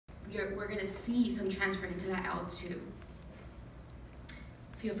we're gonna see some transfer into that L2.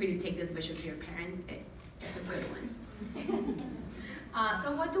 Feel free to take this visual to your parents. It's a good one.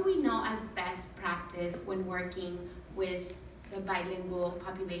 So what do we know as best practice when working with the bilingual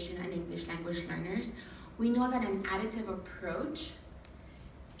population and English language learners? We know that an additive approach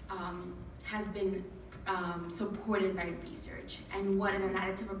has been supported by research. And what an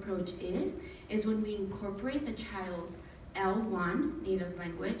additive approach is when we incorporate the child's L1 native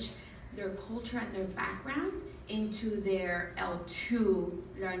language, their culture and their background into their L2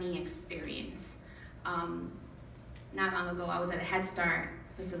 learning experience. Not long ago, I was at a Head Start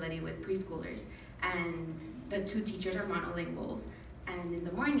facility with preschoolers, and the two teachers are monolinguals. And in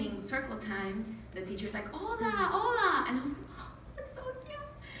the morning, circle time, the teacher's like, hola, hola. And I was like, oh, that's so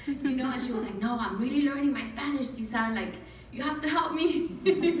cute. You know, and she was like, no, I'm really learning my Spanish, Cisa. Like, you have to help me.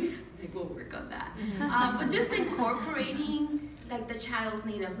 Like, we'll work on that. But just incorporating like the child's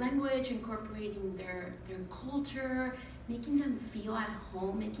native language, incorporating their culture, making them feel at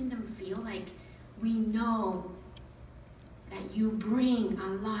home, making them feel like we know that you bring a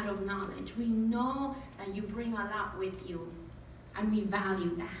lot of knowledge. We know that you bring a lot with you, and we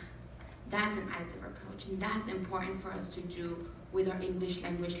value that. That's an additive approach, and that's important for us to do with our English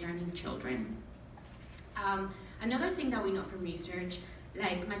language learning children. Another thing that we know from research,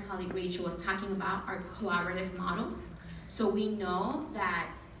 like my colleague Rachel was talking about, are collaborative models. So we know that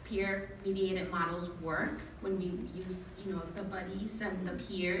peer-mediated models work when we use, the buddies and the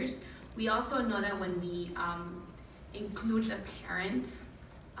peers. We also know that when we include the parents,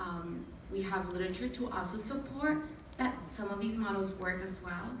 we have literature to also support that some of these models work as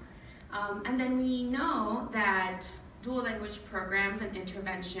well. And then we know that dual language programs and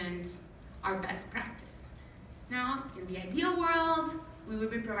interventions are best practice. Now, in the ideal world, we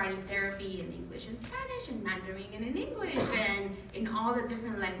would be providing therapy in English and Spanish and Mandarin and in English and in all the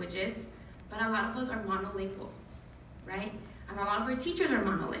different languages, but a lot of us are monolingual, right? And a lot of our teachers are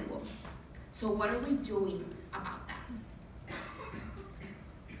monolingual. So what are we doing about that?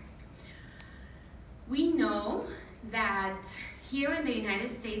 We know that here in the United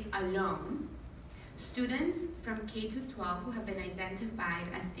States alone, students from K to 12 who have been identified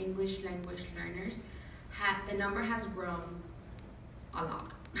as English language learners, the number has grown a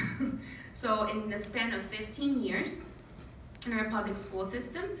lot. So in the span of 15 years in our public school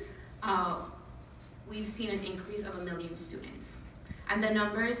system, we've seen an increase of 1 million students. And the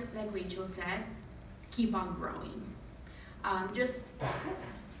numbers, like Rachel said, keep on growing. Just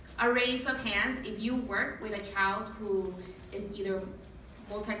a raise of hands if you work with a child who is either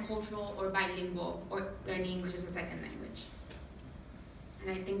multicultural or bilingual or learning English as a second language.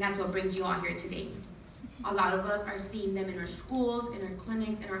 And I think that's what brings you all here today. A lot of us are seeing them in our schools, in our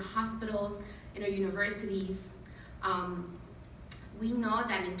clinics, in our hospitals, in our universities. We know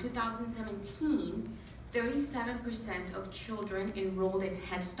that in 2017, 37% of children enrolled in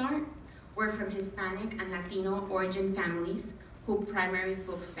Head Start were from Hispanic and Latino origin families who primarily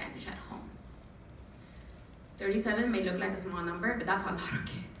spoke Spanish at home. 37 may look like a small number, but that's a lot of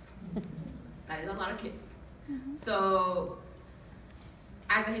kids. That is a lot of kids. Mm-hmm. So,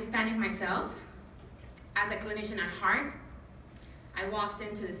 as a Hispanic myself, as a clinician at heart, I walked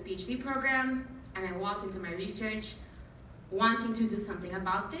into this PhD program and I walked into my research wanting to do something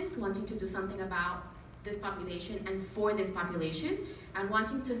about this, wanting to do something about this population and for this population, and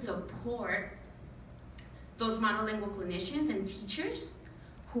wanting to support those monolingual clinicians and teachers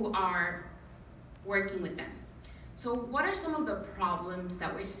who are working with them. So what are some of the problems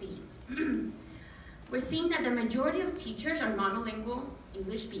that we're seeing? We're seeing that the majority of teachers are monolingual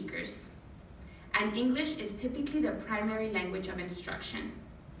English speakers, and English is typically the primary language of instruction.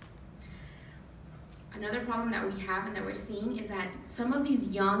 Another problem that we have and that we're seeing is that some of these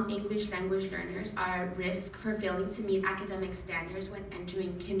young English language learners are at risk for failing to meet academic standards when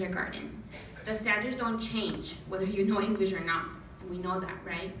entering kindergarten. The standards don't change whether you know English or not, and we know that,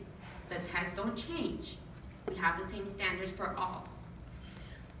 right? The tests don't change. We have the same standards for all.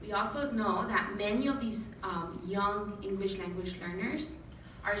 We also know that many of these young English language learners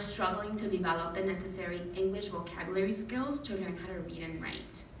are struggling to develop the necessary English vocabulary skills to learn how to read and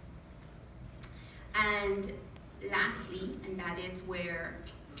write. And lastly, and that is where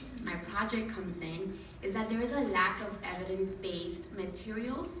my project comes in, is that there is a lack of evidence-based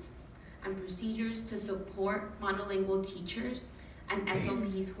materials and procedures to support monolingual teachers and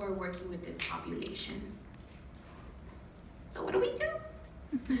SLPs who are working with this population. So what do we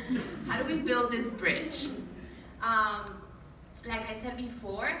do? How do we build this bridge? Like I said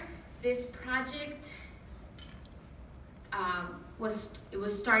before, this project was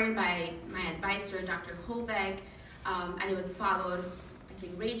started by my advisor, Dr. Holbeck, and it was followed, I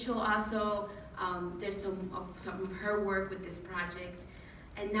think Rachel also, there's some of her work with this project.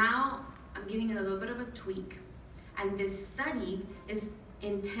 And now I'm giving it a little bit of a tweak. And this study is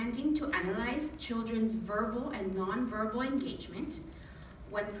intending to analyze children's verbal and nonverbal engagement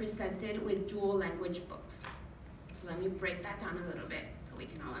when presented with dual language books. So let me break that down a little bit so we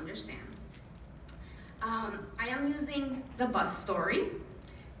can all understand. I am using the Bus Story.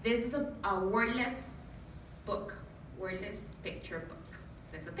 This is a wordless book, wordless picture book.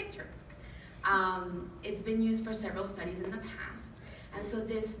 So it's a picture book. It's been used for several studies in the past. And so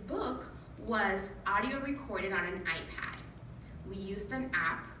this book was audio recorded on an iPad. We used an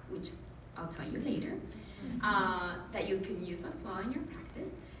app, which I'll tell you later, that you can use as well in your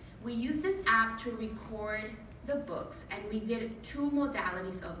practice. We used this app to record the books, and we did two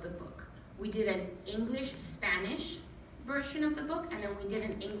modalities of the book. We did an English-Spanish version of the book, and then we did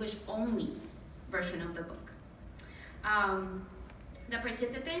an English-only version of the book. The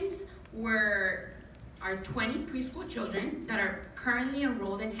participants are 20 preschool children that are currently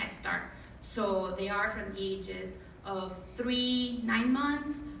enrolled in Head Start. So they are from the ages of 3, 9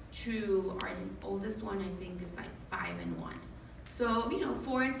 months to our oldest one, I think, is like 5 and 1. So,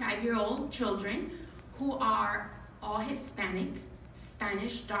 4 and 5-year-old children who are all Hispanic,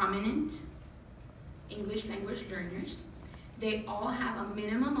 Spanish dominant, English language learners. They all have a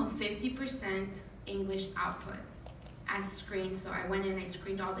minimum of 50% English output as screened. So I went in and I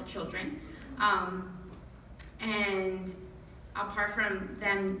screened all the children. And apart from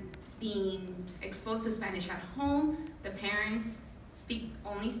them being exposed to Spanish at home, the parents speak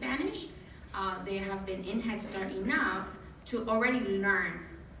only Spanish. They have been in Head Start enough to already learn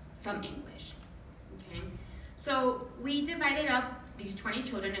some English. Okay, so we divided up these 20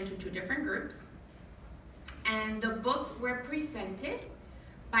 children into 2 different groups, and the books were presented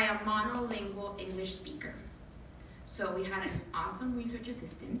by a monolingual English speaker. So we had an awesome research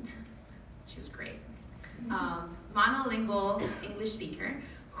assistant. She was great. Monolingual English speaker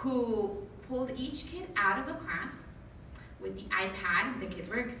who pulled each kid out of the class with the iPad. The kids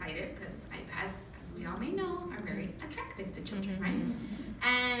were excited because iPads, as we all may know, are very attractive to children, right?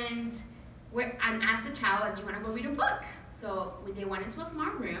 And asked the child, do you want to go read a book? So they went into a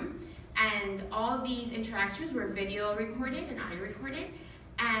small room, and all these interactions were video recorded and audio recorded,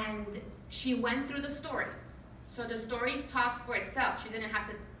 and she went through the story. So the story talks for itself. She didn't have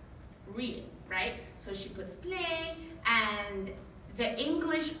to read it, right? So she puts play, and the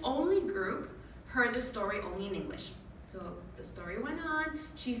English-only group heard the story only in English. So the story went on.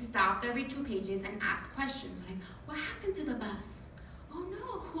 She stopped every 2 pages and asked questions like, what happened to the bus? Oh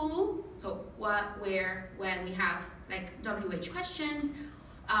no, who? So what, where, when. We have like WH questions.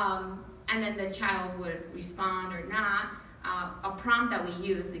 And then the child would respond or not. A prompt that we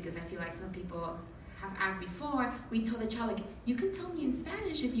use, because I feel like some people have asked before, we told the child, like, you can tell me in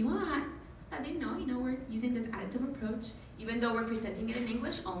Spanish if you want, so that they know, we're using this additive approach, even though we're presenting it in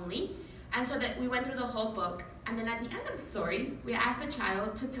English only. And so that we went through the whole book, and then at the end of the story, we asked the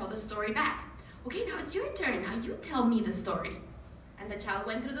child to tell the story back. Okay, now it's your turn, now you tell me the story. And the child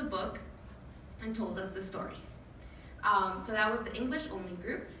went through the book and told us the story. So that was the English-only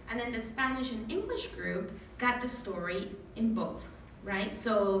group, and then the Spanish and English group got the story in both, right?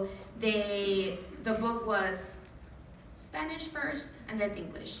 So the book was Spanish first, and then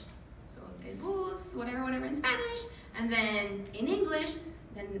English. So it was whatever in Spanish, and then in English,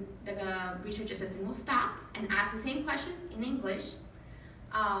 then the research assistant will stop and ask the same question in English.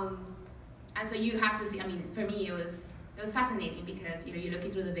 And so you have to see, for me it was fascinating because, you're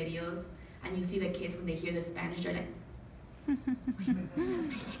looking through the videos and you see the kids when they hear the Spanish, they're like, wait, that's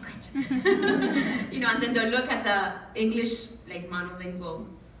my language. And then they'll look at the English, like monolingual,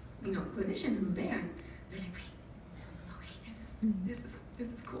 clinician who's there, and they're like, wait, okay, this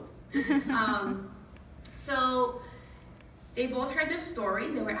is cool. So they both heard the story.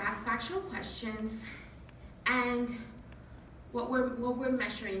 They were asked factual questions, and what we're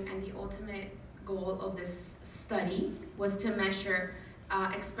measuring, and the ultimate goal of this study was to measure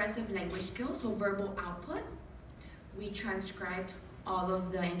expressive language skills, so verbal output. We transcribed all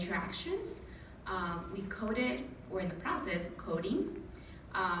of the interactions. We coded, we're in the process of coding,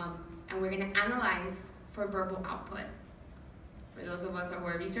 and we're going to analyze for verbal output. For those of us who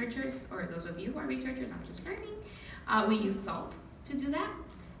are researchers, or those of you who are researchers, I'm just learning, we use SALT to do that,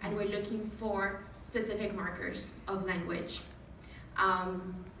 and we're looking for specific markers of language.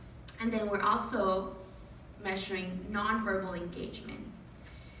 And then we're also measuring nonverbal engagement.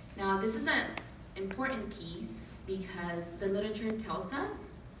 Now, this is an important piece because the literature tells us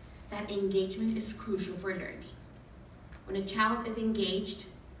that engagement is crucial for learning. When a child is engaged,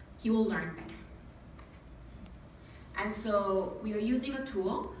 he will learn better. And so we are using a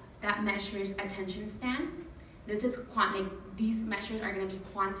tool that measures attention span. These measures are going to be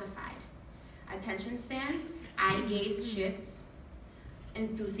quantified. Attention span, eye gaze shifts,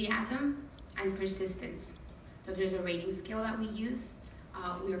 enthusiasm, and persistence. So there's a rating scale that we use.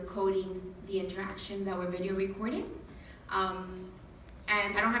 We are coding the interactions that we're video recording. And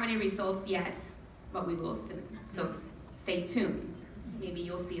I don't have any results yet, but we will soon. So stay tuned. Maybe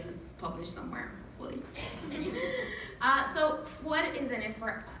you'll see us published somewhere, hopefully. So what is in it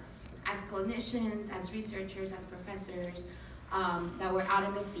for us as clinicians, as researchers, as professors, that we're out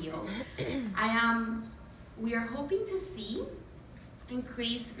in the field? We are hoping to see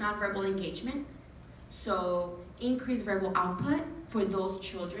increased nonverbal engagement, so increased verbal output for those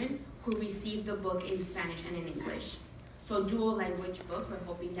children who receive the book in Spanish and in English. So dual language book, we're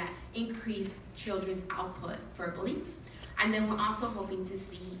hoping that increase children's output verbally. And then we're also hoping to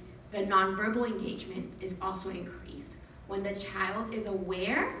see the nonverbal engagement is also increased when the child is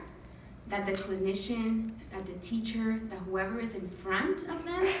aware that the clinician, that the teacher, that whoever is in front of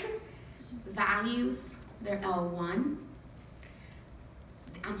them values their L1.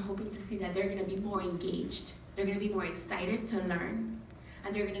 I'm hoping to see that they're going to be more engaged. They're going to be more excited to learn,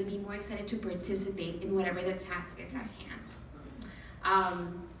 and they're going to be more excited to participate in whatever the task is at hand.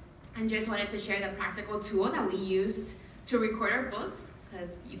 And just wanted to share the practical tool that we used to record our books,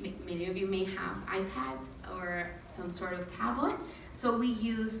 because many of you may have iPads or some sort of tablet. So we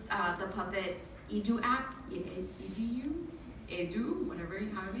used the Puppet Edu app, Edu,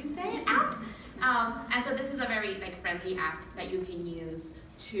 however you say it, app. And so this is a very friendly app that you can use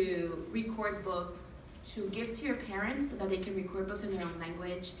to record books, to give to your parents so that they can record books in their own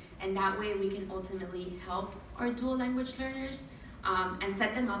language, and that way we can ultimately help our dual language learners and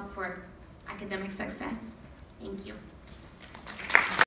set them up for academic success. Thank you.